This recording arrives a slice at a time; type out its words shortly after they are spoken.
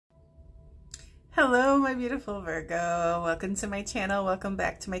Hello, my beautiful Virgo. Welcome to my channel. Welcome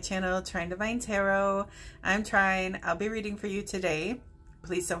back to my channel, Trying Divine Tarot. I'm trying. I'll be reading for you today.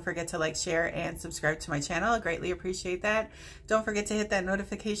 Please don't forget to like, share, and subscribe to my channel. I greatly appreciate that. Don't forget to hit that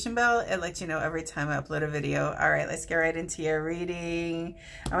notification bell. It lets you know every time I upload a video. All right, let's get right into your reading.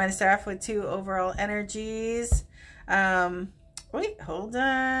 I'm going to start off with two overall energies. Wait, hold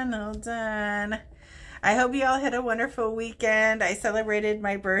on. I hope you all had a wonderful weekend. I celebrated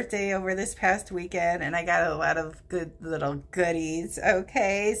my birthday over this past weekend and I got a lot of good little goodies.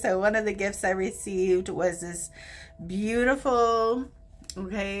 Okay, so one of the gifts I received was this beautiful,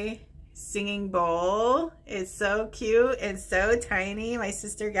 singing bowl. It's so cute. It's so tiny. My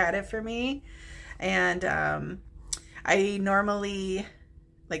sister got it for me. And I normally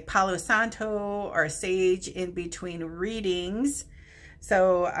like Palo Santo or sage in between readings.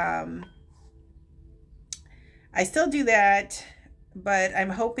 So, I still do that, but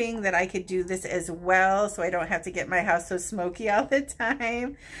I'm hoping that I could do this as well so I don't have to get my house so smoky all the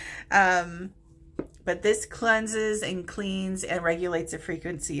time. But this cleanses and cleans and regulates the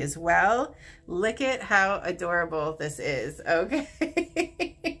frequency as well. Look at how adorable this is,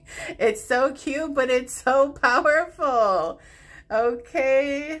 okay? It's so cute, but it's so powerful,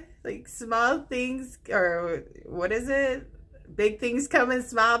 okay? Like small things, or what is it? Big things come in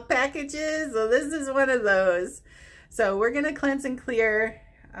small packages. So this is one of those. So we're going to cleanse and clear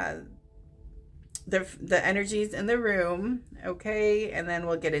the energies in the room. Okay. And then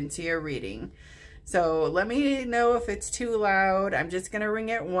we'll get into your reading. So let me know if it's too loud. I'm just going to ring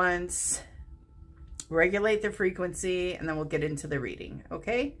it once, regulate the frequency, and then we'll get into the reading.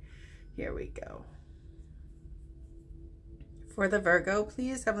 Okay. Here we go. For the Virgo,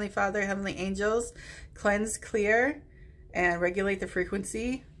 please, Heavenly Father, Heavenly Angels, cleanse, clear, and regulate the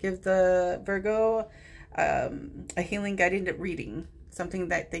frequency. Give the Virgo a healing guided reading, something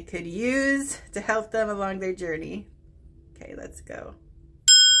that they could use to help them along their journey. Okay, let's go.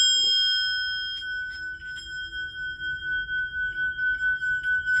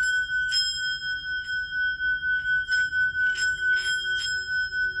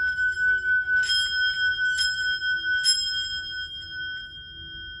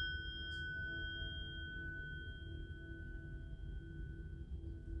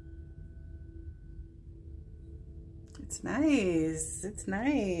 It's nice. It's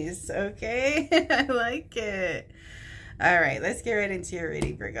nice. Okay. I like it. All right. Let's get right into your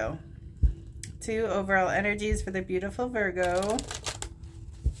reading, Virgo. Two overall energies for the beautiful Virgo.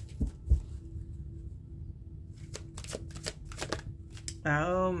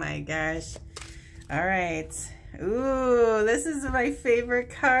 Oh my gosh. All right. Ooh, this is my favorite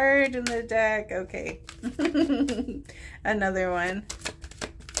card in the deck. Okay. Another one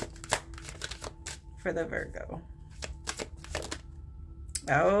for the Virgo.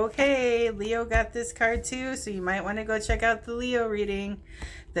 Okay, Leo got this card too, so you might want to go check out the Leo reading.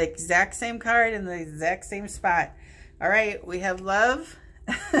 The exact same card in the exact same spot. All right, we have love.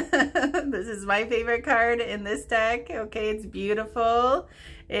 This is my favorite card in this deck. Okay, it's beautiful.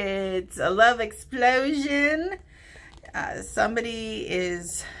 It's a love explosion. Somebody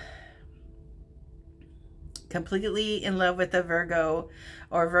is completely in love with the Virgo,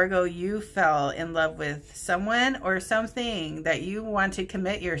 or Virgo, you fell in love with someone or something that you want to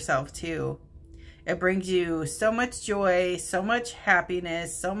commit yourself to. It brings you so much joy, so much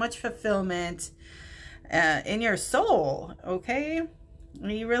happiness, so much fulfillment in your soul, okay?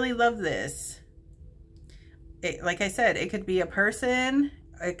 You really love this. Like I said, it could be a person.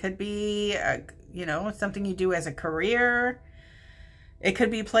 It could be, something you do as a career. It could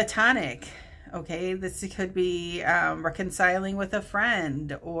be platonic. Okay, this could be reconciling with a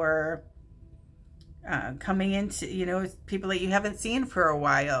friend, or coming into, people that you haven't seen for a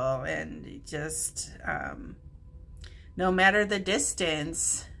while, and just no matter the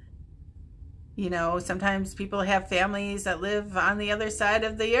distance, sometimes people have families that live on the other side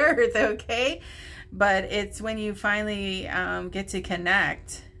of the earth, okay? But it's when you finally get to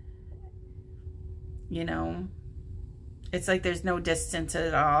connect, it's like there's no distance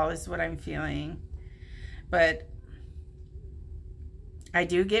at all is what I'm feeling. But I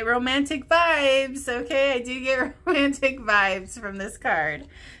do get romantic vibes, okay? I do get romantic vibes from this card.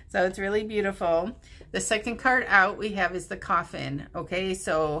 So it's really beautiful. The second card out we have is the Coffin, okay?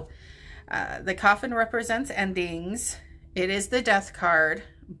 So the Coffin represents endings. It is the Death card,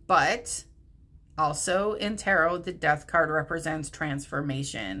 but also in tarot, the Death card represents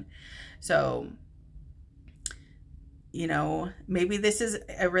transformation. So maybe this is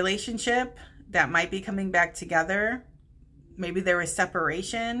a relationship that might be coming back together. Maybe there was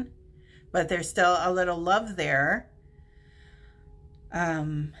separation, but there's still a little love there.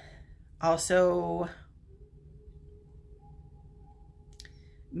 Also,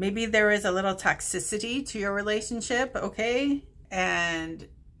 maybe there is a little toxicity to your relationship, okay? And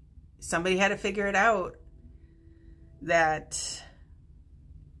somebody had to figure it out, that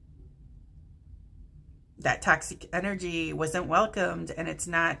toxic energy wasn't welcomed, and it's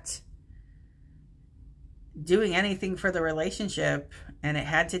not doing anything for the relationship, and it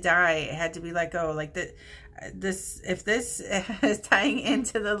had to die. It had to be let go. Like if this is tying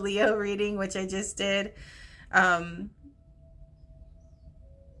into the Leo reading, which I just did,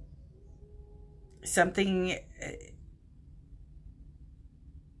 something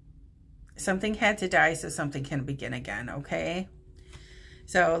had to die so something can begin again, okay?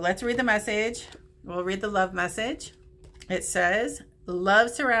 So let's read the message. We'll read the love message. It says, love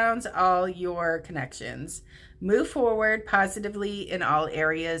surrounds all your connections. Move forward positively in all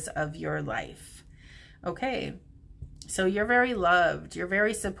areas of your life. Okay, so you're very loved. You're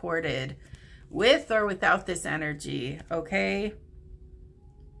very supported with or without this energy, okay?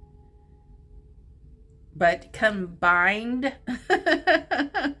 But combined,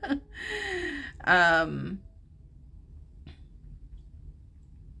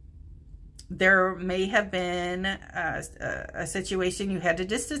 there may have been a situation you had to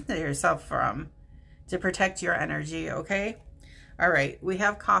distance yourself from to protect your energy, okay? All right, we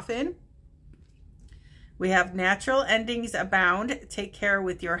have coffin. We have natural endings abound. Take care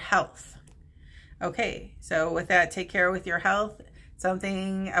with your health. Okay, so with that, take care with your health.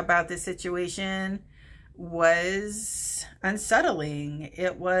 Something about this situation was unsettling.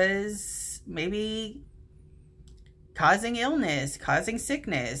 It was maybe causing illness, causing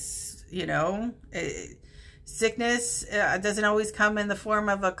sickness, you know. Sickness doesn't always come in the form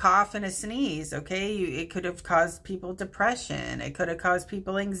of a cough and a sneeze, okay? It could have caused people depression. It could have caused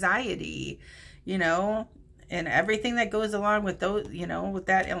people anxiety, you know, and everything that goes along with those, you know, with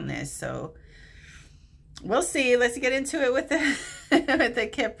that illness. So we'll see. Let's get into it with the with the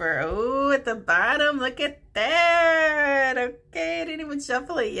Kipper. Oh, at the bottom, look at that. Okay, I didn't even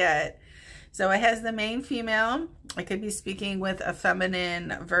shuffle it yet. So it has the main female. I could be speaking with a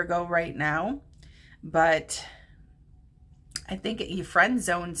feminine Virgo right now, but I think you friend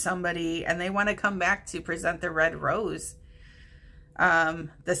zoned somebody and they want to come back to present the red rose.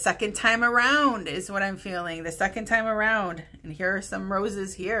 The second time around is what I'm feeling. The second time around. And here are some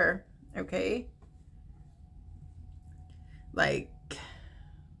roses here. Okay. Like,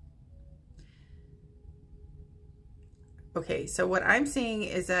 okay, so what I'm seeing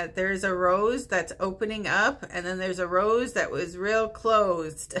is that there's a rose that's opening up, and then there's a rose that was real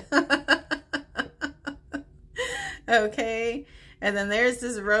closed. Okay, and then there's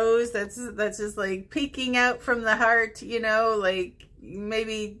this rose that's just like peeking out from the heart, you know, like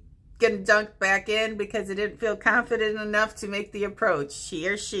maybe gonna dunk back in because it didn't feel confident enough to make the approach. She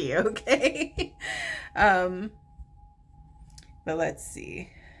or she, okay. But let's see.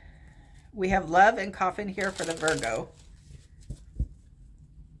 We have love and coffin here for the Virgo.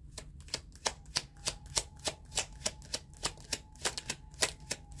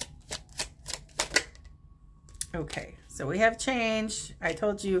 Okay, so we have change. I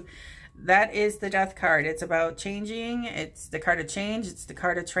told you that is the death card. It's about changing. It's the card of change. It's the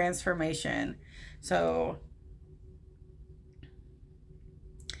card of transformation. So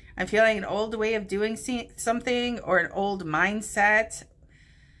I'm feeling an old way of doing something, or an old mindset,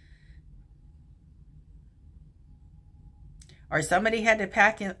 or somebody had to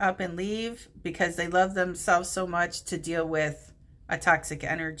pack up and leave because they love themselves so much to deal with a toxic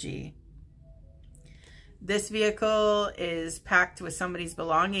energy. This vehicle is packed with somebody's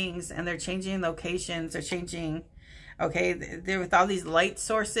belongings, and they're changing locations. They're changing, okay, they're with all these light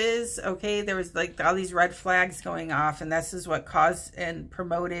sources, okay, there was like all these red flags going off, and this is what caused and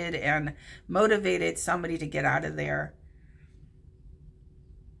promoted and motivated somebody to get out of there.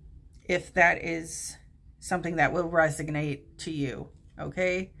 If that is something that will resonate to you,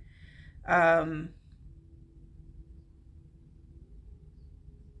 okay?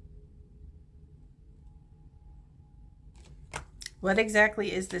 What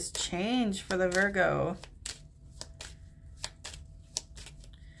exactly is this change for the Virgo?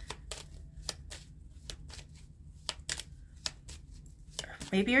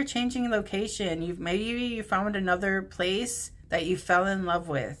 Maybe you're changing location. Maybe you found another place that you fell in love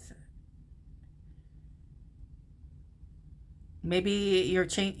with. Maybe you're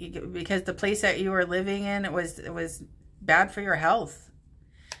changing because the place that you were living in it was bad for your health.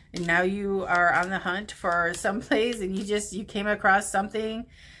 And now you are on the hunt for some place, and you came across something,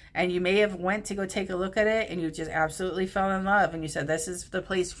 and you may have went to go take a look at it, and you just absolutely fell in love, and you said, this is the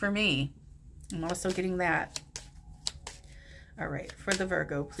place for me. I'm also getting that. All right, for the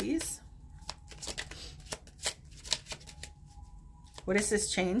Virgo, please. What is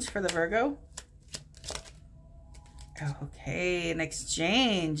this change for the Virgo? Okay, an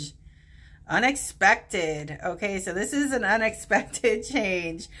exchange. Unexpected. Okay, so this is an unexpected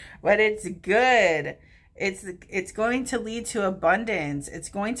change, but it's good. It's going to lead to abundance. It's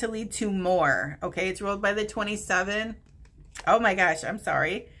going to lead to more. Okay, it's ruled by the 27. Oh my gosh, I'm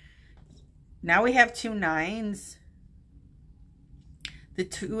sorry. Now we have 2 9s. The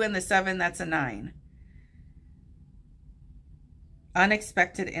 2 and the 7, that's a 9.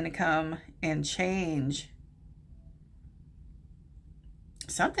 Unexpected income and change.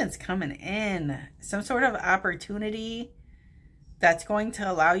 Something's coming in. Some sort of opportunity that's going to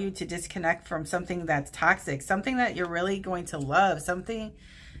allow you to disconnect from something that's toxic. Something that you're really going to love. Something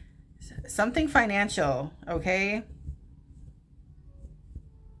financial, okay?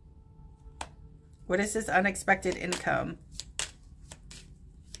 What is this unexpected income?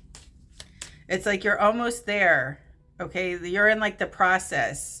 It's like you're almost there, okay? You're in like the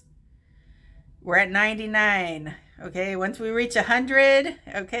process. We're at 99, okay? Once we reach 100,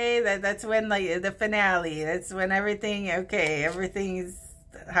 okay, that's when like the finale. That's when everything, okay, everything's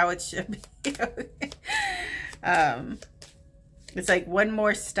how it should be. It's like one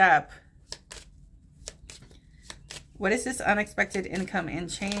more step. What is this unexpected income and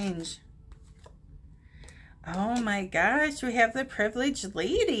change? Oh my gosh, we have the privileged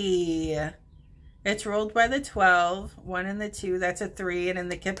lady. It's ruled by the 12, 1 and the 2, that's a 3, and in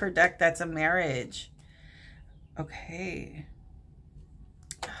the Kipper deck, that's a marriage. Okay.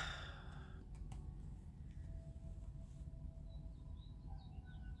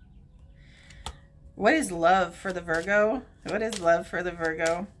 What is love for the Virgo? What is love for the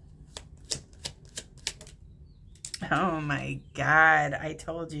Virgo? Oh my God, I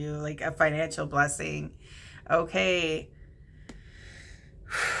told you, like a financial blessing. Okay.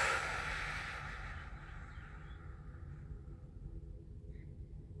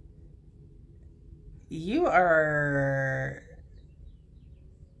 You are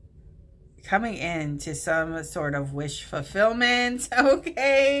coming into some sort of wish fulfillment,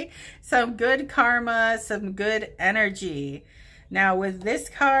 okay? Some good karma, some good energy. Now, with this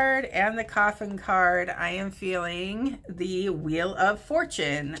card and the Coffin card, I am feeling the Wheel of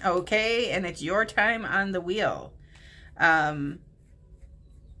Fortune, okay? And it's your time on the wheel.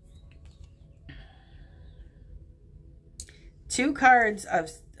 Two cards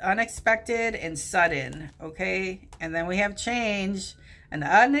of unexpected and sudden, okay? And then we have change, an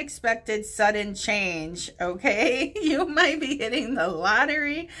unexpected sudden change, okay? You might be hitting the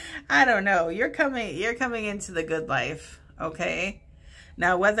lottery. I don't know. You're coming into the good life. Okay,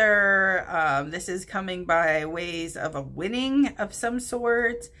 now whether this is coming by ways of a winning of some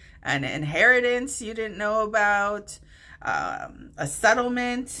sort, an inheritance you didn't know about, a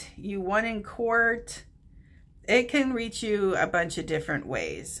settlement you won in court, it can reach you a bunch of different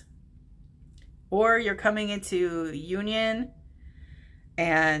ways. Or you're coming into union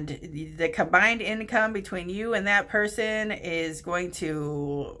and the combined income between you and that person is going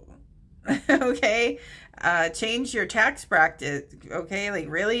to, okay, change your tax bracket, okay, like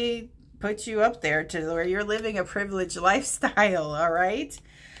really put you up there to where you're living a privileged lifestyle, all right?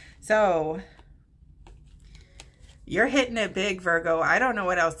 So you're hitting it big, Virgo. I don't know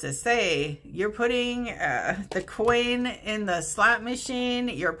what else to say. You're putting the coin in the slot machine,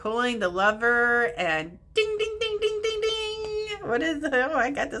 you're pulling the lever, and ding, ding, ding, ding, ding, ding. What is it? Oh,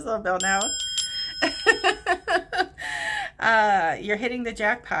 I got this little bell now. You're hitting the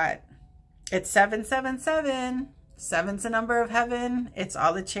jackpot. It's 777. 7's the number of heaven. It's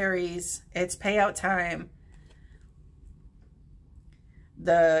all the cherries. It's payout time.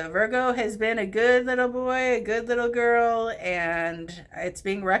 The Virgo has been a good little boy, a good little girl, and it's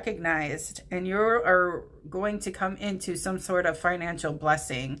being recognized. And you are going to come into some sort of financial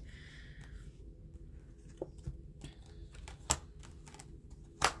blessing.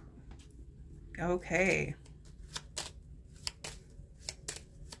 Okay.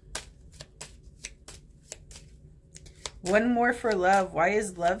 One more for love. Why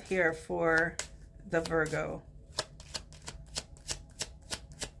is love here for the Virgo?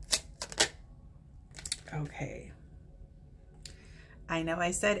 Okay. I know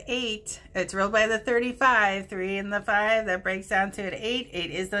I said 8. It's ruled by the 35. 3 and the 5. That breaks down to an 8. 8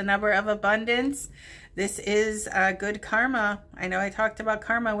 is the number of abundance. This is good karma. I know I talked about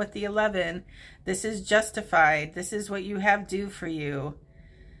karma with the 11. This is justified. This is what you have due for you.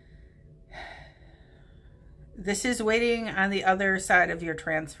 This is waiting on the other side of your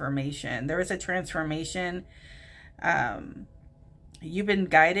transformation. There is a transformation. You've been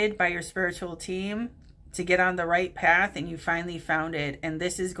guided by your spiritual team to get on the right path, and you finally found it. And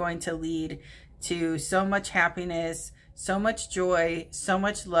this is going to lead to so much happiness, so much joy, so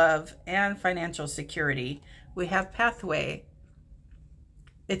much love, and financial security. We have pathway.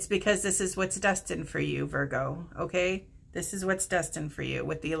 It's because this is what's destined for you, Virgo, okay? This is what's destined for you.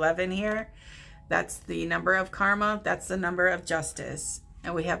 With the 11 here, that's the number of karma. That's the number of justice.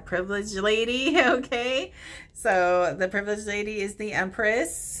 And we have privileged lady, okay? So the privileged lady is the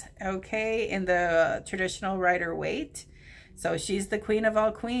Empress, okay, in the traditional Rider-Waite. So she's the queen of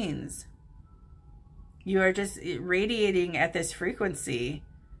all queens. You are just radiating at this frequency.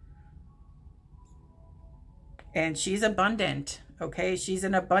 And she's abundant, okay? She's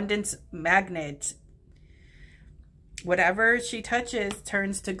an abundance magnet. Whatever she touches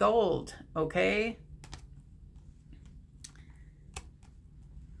turns to gold, okay?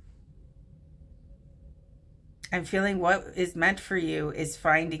 I'm feeling what is meant for you is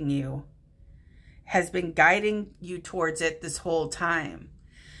finding you, has been guiding you towards it this whole time.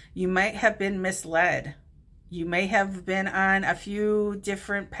 You might have been misled. You may have been on a few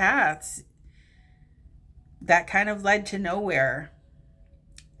different paths that kind of led to nowhere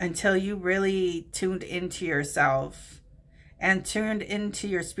until you really tuned into yourself and tuned into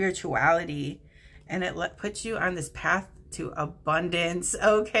your spirituality, and it puts you on this path to abundance.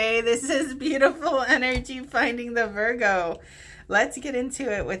 Okay, this is beautiful energy finding the Virgo. Let's get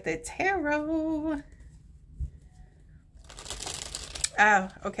into it with the tarot. Oh,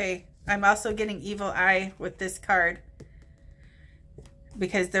 okay. I'm also getting evil eye with this card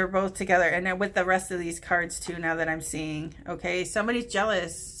because they're both together, and then with the rest of these cards too, now that I'm seeing. Okay, somebody's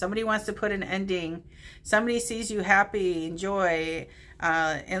jealous. Somebody wants to put an ending. Somebody sees you happy, enjoy,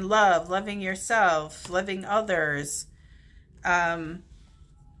 in love, loving yourself, loving others. And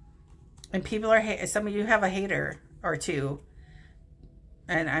people are, some of you have a hater or two.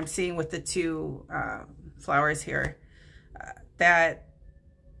 And I'm seeing with the two flowers here that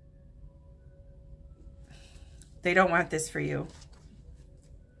they don't want this for you.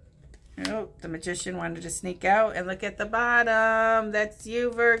 Oh, the Magician wanted to sneak out, and look at the bottom. That's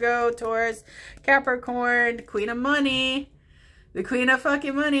you, Virgo, Taurus, Capricorn, Queen of Money. The Queen of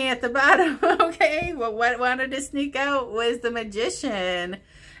fucking Money at the bottom. Okay, well, what wanted to sneak out was the Magician.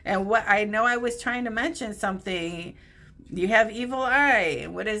 And what I know, I was trying to mention something. You have evil eye.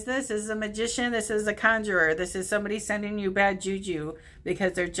 What is this? This is a magician. This is a conjurer. This is somebody sending you bad juju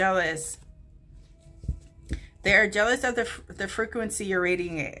because they're jealous. They are jealous of the frequency you're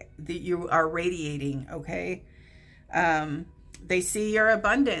radiating, that you are radiating, okay? They see your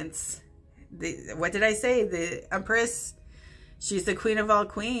abundance. What did I say? The Empress, she's the queen of all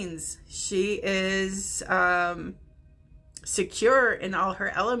queens. She is secure in all her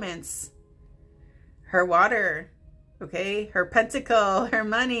elements. Her water, okay? Her pentacle, her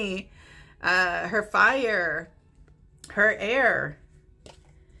money, her fire, her air.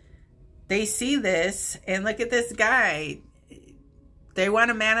 They see this, and look at this guy. They want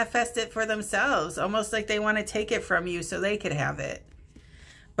to manifest it for themselves, almost like they want to take it from you so they could have it.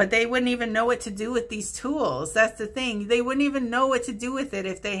 But they wouldn't even know what to do with these tools. That's the thing. They wouldn't even know what to do with it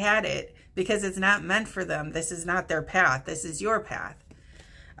if they had it, because it's not meant for them. This is not their path. This is your path.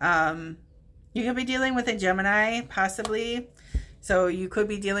 You could be dealing with a Gemini, possibly. So you could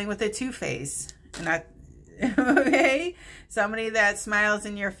be dealing with a Two-Face. Not, okay? Somebody that smiles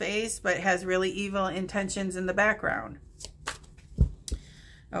in your face but has really evil intentions in the background.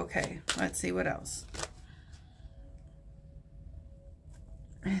 Okay, let's see what else.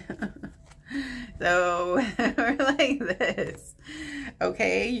 So we're like this.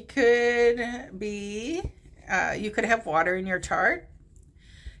 Okay, you could be, you could have water in your chart.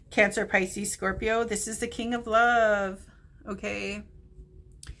 Cancer, Pisces, Scorpio. This is the King of Love. Okay.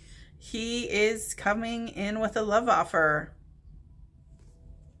 He is coming in with a love offer.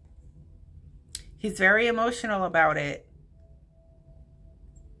 He's very emotional about it.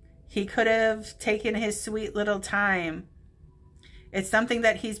 He could have taken his sweet little time. It's something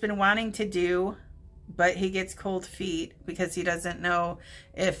that he's been wanting to do, but he gets cold feet because he doesn't know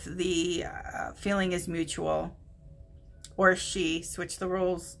if the feeling is mutual. Or she. Switch the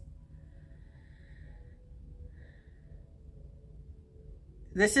roles.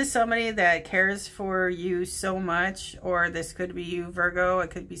 This is somebody that cares for you so much, or this could be you, Virgo. It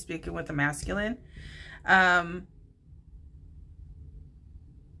could be speaking with a masculine. That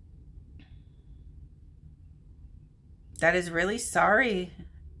is really sorry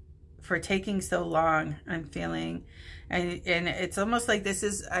for taking so long, I'm feeling. And it's almost like this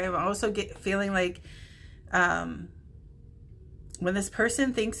is, I'm also feeling like when this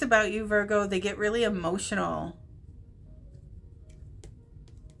person thinks about you, Virgo, they get really emotional.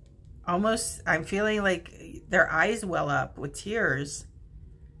 Almost, I'm feeling like their eyes well up with tears.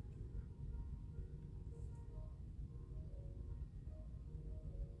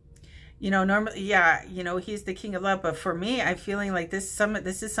 You know, normally, yeah, you know, he's the king of love, but for me, I'm feeling like this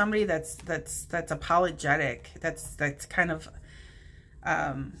is somebody that's apologetic. That's kind of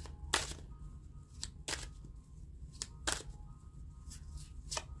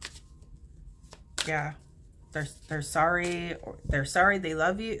yeah. They're sorry, they're sorry, they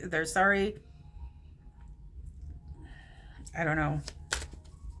love you, they're sorry. I don't know.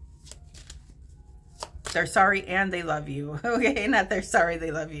 They're sorry and they love you. Okay, not they're sorry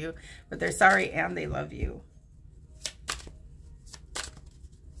they love you, but they're sorry and they love you.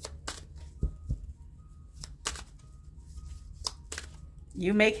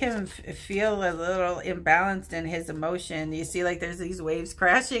 You make him feel a little imbalanced in his emotion. You see like there's these waves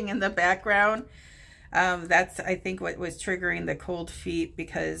crashing in the background. That's, I think, what was triggering the cold feet,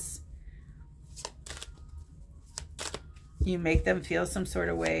 because you make them feel some sort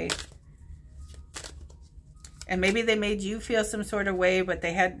of way. And maybe they made you feel some sort of way, but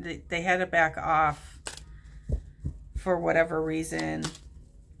they had to back off for whatever reason.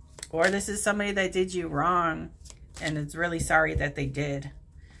 Or this is somebody that did you wrong and is really sorry that they did.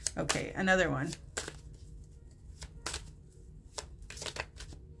 Okay, another one.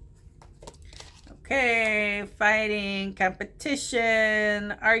 Okay, fighting,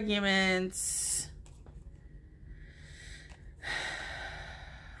 competition, arguments.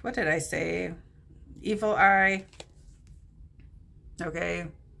 What did I say? Evil eye. Okay.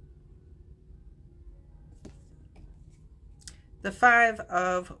 The Five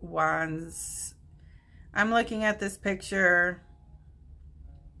of Wands. I'm looking at this picture.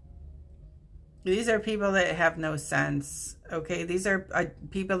 These are people that have no sense. Okay, these are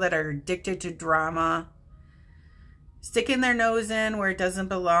people that are addicted to drama. Sticking their nose in where it doesn't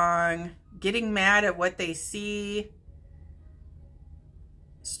belong. Getting mad at what they see.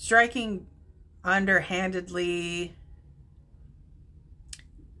 Striking underhandedly.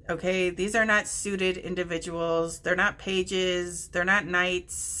 Okay, these are not suited individuals. They're not pages. They're not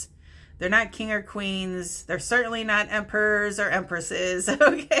knights. They're not king or queens. They're certainly not emperors or empresses.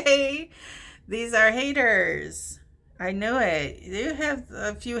 Okay, these are haters. I knew it. You have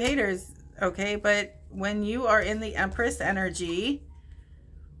a few haters. Okay, but when you are in the Empress energy,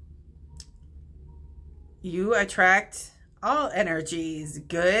 you attract all energies,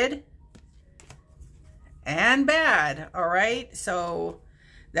 good and bad. All right, so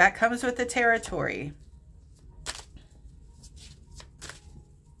that comes with the territory.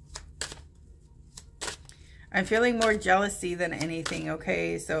 I'm feeling more jealousy than anything.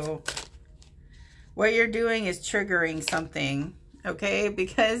 Okay, so what you're doing is triggering something. Okay,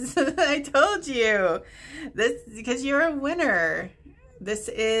 because I told you this, because you're a winner. This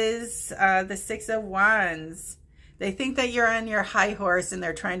is the Six of Wands. They think that you're on your high horse and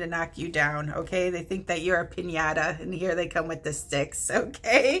they're trying to knock you down, okay? They think that you're a piñata, and here they come with the sticks,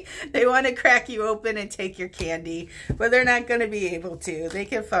 okay? They want to crack you open and take your candy, but they're not going to be able to. They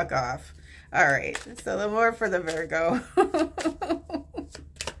can fuck off. All right, so the more for the Virgo.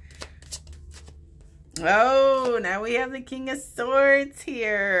 Oh, now we have the King of Swords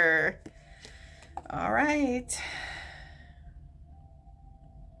here. All right.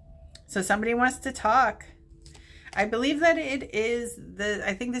 So somebody wants to talk. I believe that it is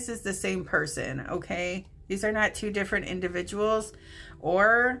I think this is the same person, okay? These are not two different individuals,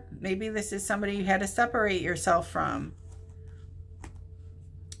 or maybe this is somebody you had to separate yourself from.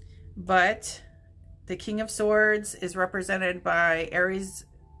 But the King of Swords is represented by Aries,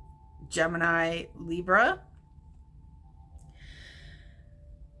 Gemini, Libra.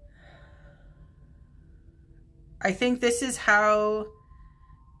 I think this is how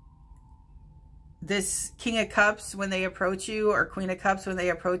this King of Cups, when they approach you, or Queen of Cups, when they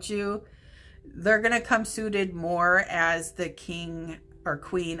approach you, they're going to come suited more as the King or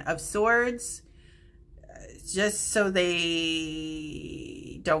Queen of Swords, just so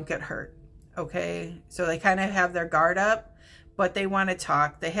they don't get hurt. Okay, so they kind of have their guard up, but they want to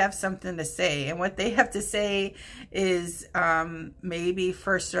talk. They have something to say, and what they have to say is maybe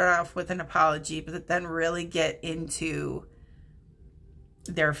first start off with an apology, but then really get into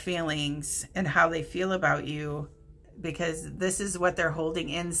their feelings and how they feel about you, because this is what they're holding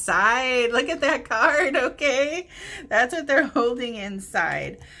inside. Look at that card, okay? That's what they're holding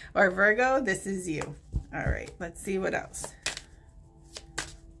inside. Or Virgo, this is you. All right, let's see what else.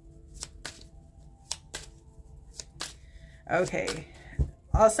 Okay,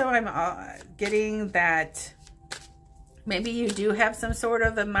 also I'm getting that maybe you do have some sort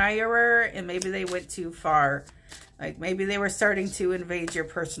of admirer, and maybe they went too far. Like maybe they were starting to invade your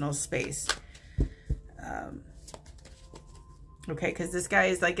personal space. Okay, because this guy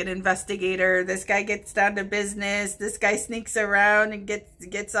is like an investigator. This guy gets down to business. This guy sneaks around and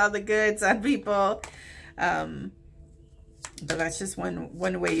gets all the goods on people. But that's just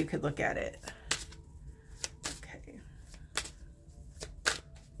one way you could look at it. Okay.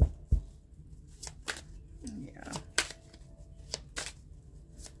 Yeah.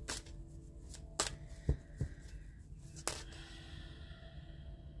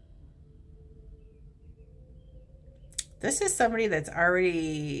 This is somebody that's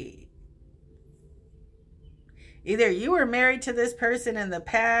already, either you were married to this person in the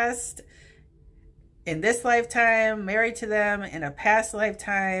past, in this lifetime, married to them in a past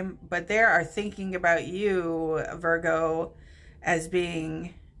lifetime, but they are thinking about you, Virgo, as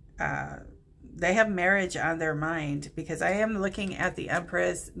being, they have marriage on their mind, because I am looking at the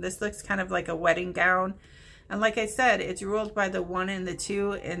Empress. This looks kind of like a wedding gown. And like I said, it's ruled by the 1 and the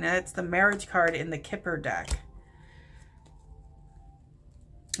 2, and that's the marriage card in the Kipper deck.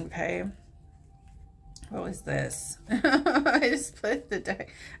 Okay. What was this? I just put the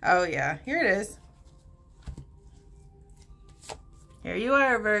deck. Oh yeah, here it is. Here you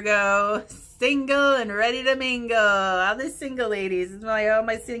are, Virgo, single and ready to mingle. All the single ladies. It's all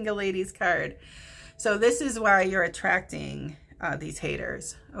my single ladies card. So this is why you're attracting these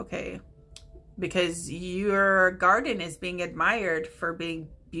haters, okay? Because your garden is being admired for being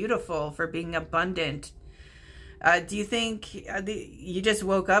beautiful, for being abundant. Do you think you just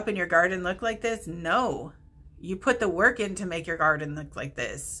woke up and your garden looked like this? No. You put the work in to make your garden look like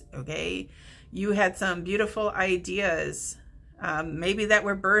this, okay? You had some beautiful ideas, maybe that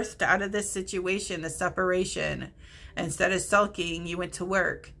were birthed out of this situation, the separation. Instead of sulking, you went to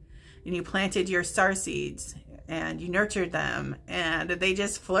work and you planted your star seeds and you nurtured them and they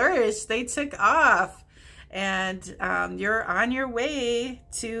just flourished. They took off. And you're on your way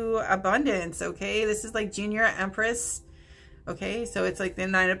to abundance, okay? This is like Junior Empress, okay? So it's like the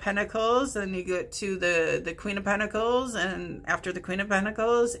 9 of Pentacles, and you get to the Queen of Pentacles, and after the Queen of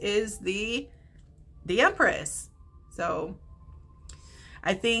Pentacles is the Empress. So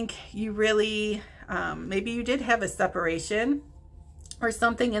I think you really, maybe you did have a separation or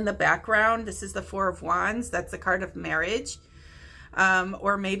something in the background. This is the 4 of Wands. That's the card of marriage.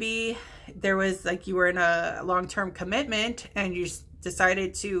 Or maybe there was like you were in a long-term commitment and you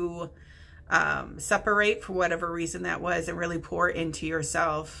decided to separate for whatever reason that was and really pour into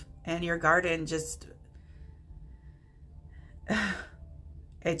yourself, and your garden just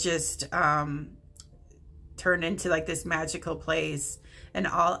it just turned into like this magical place, and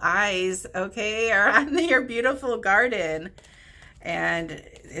all eyes, okay, are on your beautiful garden, and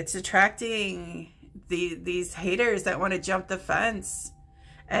it's attracting these haters that want to jump the fence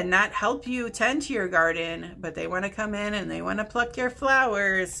and not help you tend to your garden, but they want to come in and they want to pluck your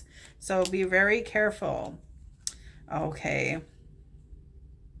flowers. So be very careful. Okay.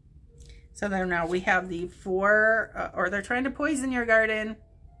 So then now we have the 4, or they're trying to poison your garden.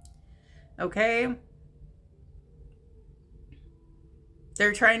 Okay.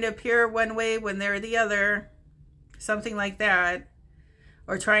 They're trying to appear one way when they're the other. Something like that.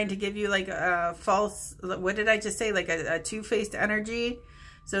 Or trying to give you like a false, what did I just say? Like a two-faced energy.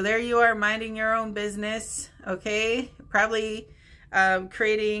 So there you are minding your own business, okay? Probably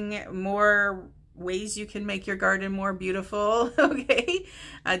creating more ways you can make your garden more beautiful, okay?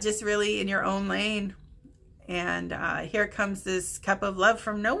 Just really in your own lane. And here comes this cup of love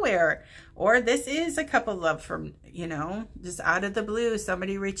from nowhere. Or this is a cup of love from, you know, just out of the blue.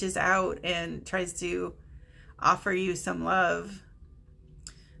 Somebody reaches out and tries to offer you some love.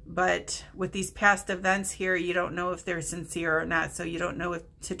 But with these past events here, you don't know if they're sincere or not, so you don't know if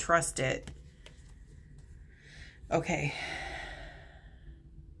to trust it. Okay.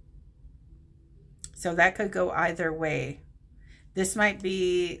 So that could go either way. This might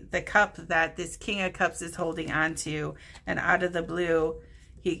be the cup that this King of Cups is holding on to, and out of the blue,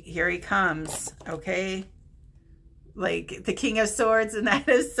 here he comes, okay? Like the King of Swords and Knight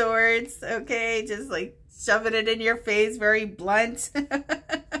of Swords, okay? Just like shoving it in your face, very blunt.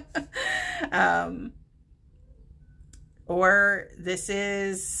 Or this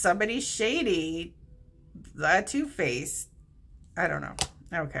is somebody shady, two-faced. I don't know.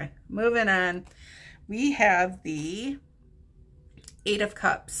 Okay, moving on. We have the 8 of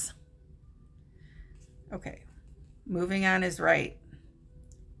Cups. Okay, moving on is right.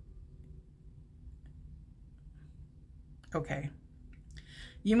 Okay.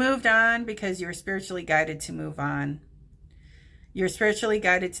 You moved on because you were spiritually guided to move on. You're spiritually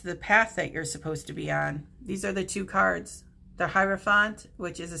guided to the path that you're supposed to be on. These are the 2 cards. The Hierophant,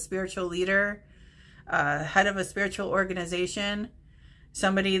 which is a spiritual leader, head of a spiritual organization,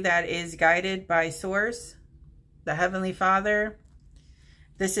 somebody that is guided by Source, the Heavenly Father.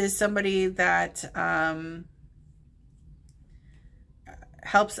 This is somebody that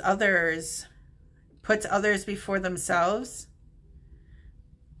helps others, puts others before themselves.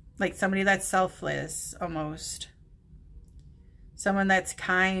 Like somebody that's selfless, almost. Someone that's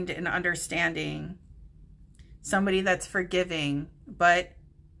kind and understanding. Somebody that's forgiving, but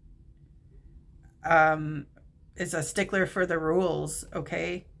is a stickler for the rules,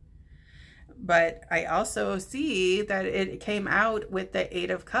 okay? But I also see that it came out with the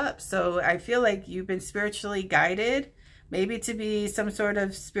Eight of Cups. So I feel like you've been spiritually guided, maybe to be some sort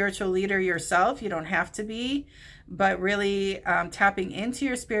of spiritual leader yourself. You don't have to be, but really tapping into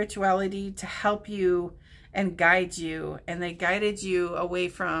your spirituality to help you and guide you. And they guided you away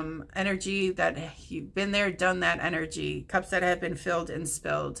from energy that you've been there, done that energy, cups that have been filled and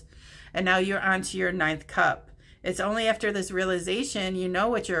spilled. And now you're on to your 9th cup. It's only after this realization, you know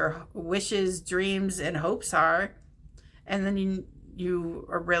what your wishes, dreams, and hopes are. And then you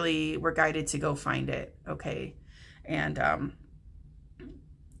are really were guided to go find it, okay? And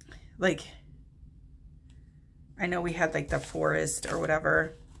like, I know we had like the forest or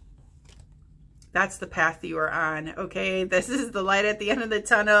whatever. That's the path you are on, okay? This is the light at the end of the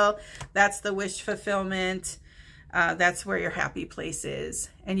tunnel. That's the wish fulfillment. That's where your happy place is,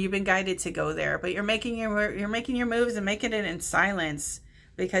 and you've been guided to go there. But you're making your moves and making it in silence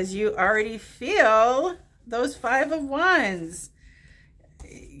because you already feel those 5 of Wands,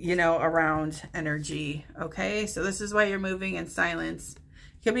 you know, around energy. Okay, so this is why you're moving in silence.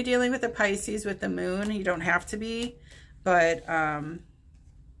 You could be dealing with a Pisces with the moon. You don't have to be, but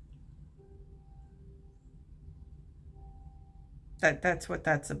that's what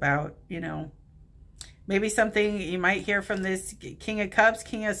that's about, you know. Maybe something you might hear from this King of Cups,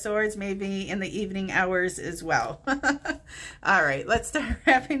 King of Swords, maybe in the evening hours as well. All right, let's start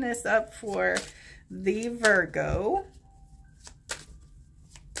wrapping this up for the Virgo.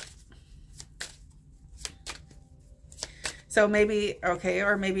 So maybe, okay,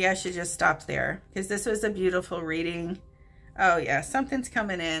 or maybe I should just stop there because this was a beautiful reading. Oh yeah, something's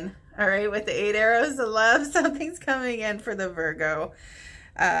coming in. All right, with the 8 arrows of love, something's coming in for the Virgo.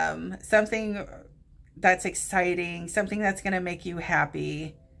 Something that's exciting, something that's going to make you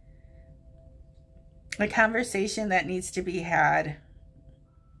happy, a conversation that needs to be had.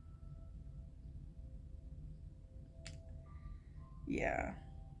 Yeah,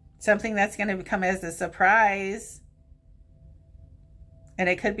 something that's going to come as a surprise, and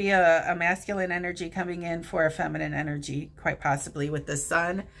it could be a masculine energy coming in for a feminine energy, quite possibly with the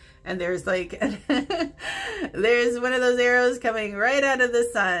sun. And there's like there's one of those arrows coming right out of the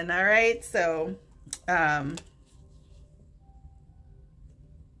sun. All right, so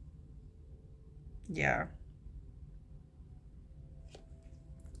yeah,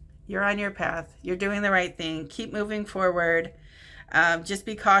 you're on your path. You're doing the right thing. Keep moving forward. Just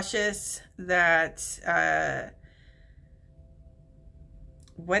be cautious that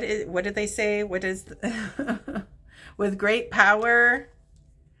what did they say? What is with great power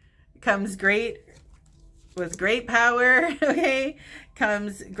comes with great power, okay,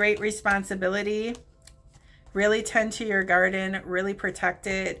 comes great responsibility. Really tend to your garden, really protect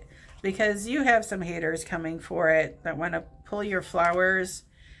it, because you have some haters coming for it that want to pull your flowers.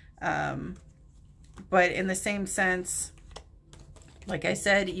 But in the same sense, like I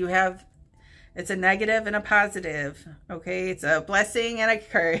said, you have, it's a negative and a positive, okay? It's a blessing and a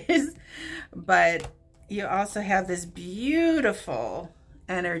curse. But you also have this beautiful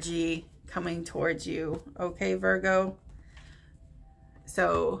energy coming towards you, okay, Virgo?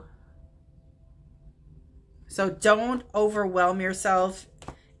 So don't overwhelm yourself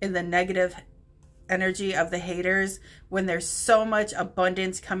in the negative energy of the haters when there's so much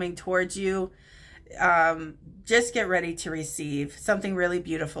abundance coming towards you. Just get ready to receive. Something really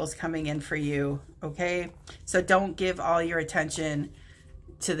beautiful is coming in for you, okay? So don't give all your attention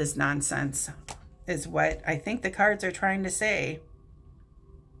to this nonsense, is what I think the cards are trying to say.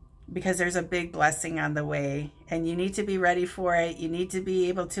 Because there's a big blessing on the way, and you need to be ready for it. You need to be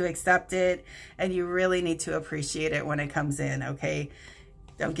able to accept it, and you really need to appreciate it when it comes in, okay?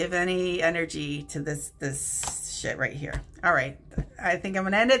 Don't give any energy to this shit right here. All right, I think I'm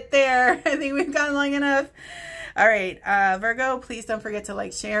gonna end it there. I think we've gone long enough. All right, Virgo, please don't forget to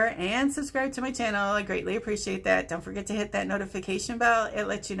like, share, and subscribe to my channel. I greatly appreciate that. Don't forget to hit that notification bell. It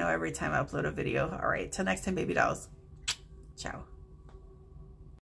lets you know every time I upload a video. All right, till next time, baby dolls. Ciao.